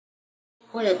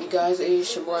What up, you guys?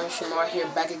 It's your boy Shamar here,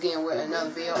 back again with another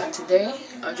video. And today,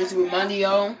 just to remind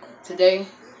y'all,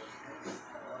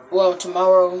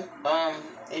 tomorrow,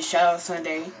 is Shoutout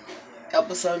Sunday,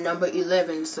 episode number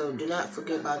 11. So do not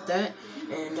forget about that.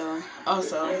 And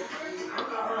also,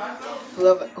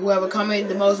 whoever commented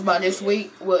the most about this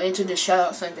week will enter the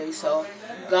Shoutout Sunday. So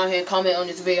go ahead and comment on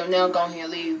this video now. Go ahead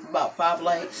and leave about 5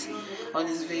 likes on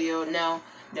this video now.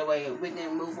 That way we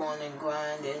can move on and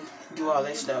grind and do all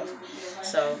that stuff.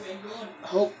 So I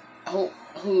hope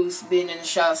who's being in the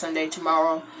Shoutout Sunday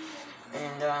tomorrow.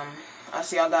 And I'll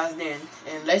see y'all guys then.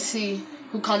 And let's see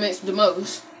who comments the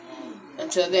most.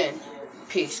 Until then,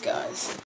 peace, guys.